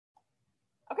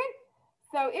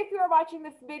So if you're watching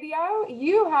this video,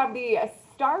 you have the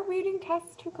star reading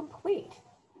test to complete.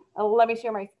 Let me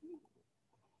share my screen.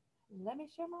 Let me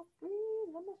share my screen.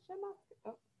 Let me share my screen.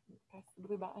 Oh, press the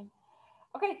blue button.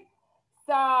 Okay,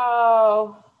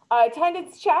 so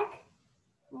attendance check.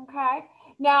 Okay,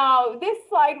 now this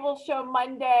slide will show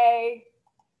Monday,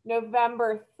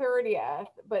 November 30th,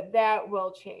 but that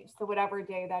will change. So whatever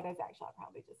day that is, actually, I'll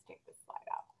probably just take this slide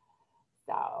out.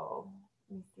 So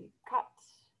let me see, cut.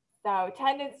 So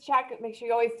attendance check, make sure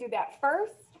you always do that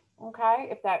first, okay,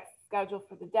 if that's scheduled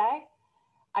for the day.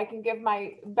 I can give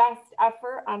my best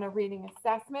effort on a reading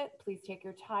assessment. Please take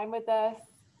your time with this.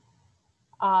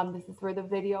 This is where the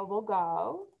video will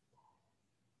go.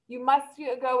 You must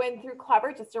go in through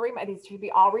Clever, just a reminder, these should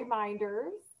be all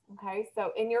reminders, okay?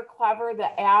 So in your Clever,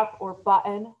 the app or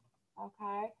button,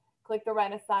 okay? Click the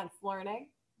Renaissance Learning,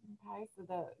 okay? So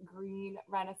the green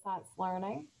Renaissance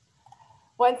Learning.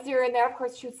 Once you're in there, of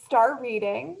course, choose Star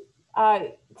Reading.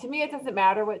 To me, it doesn't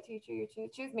matter what teacher you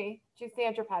choose. Choose me. Choose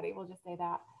Sandra Petty. We'll just say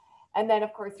that. And then,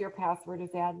 of course, your password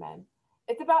is admin.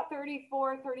 It's about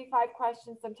 34, 35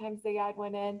 questions. Sometimes they add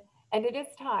one in. And it is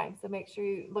time, so make sure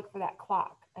you look for that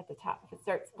clock at the top. If it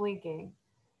starts blinking,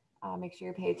 make sure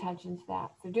you pay attention to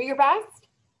that. So do your best,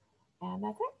 and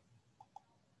that's it.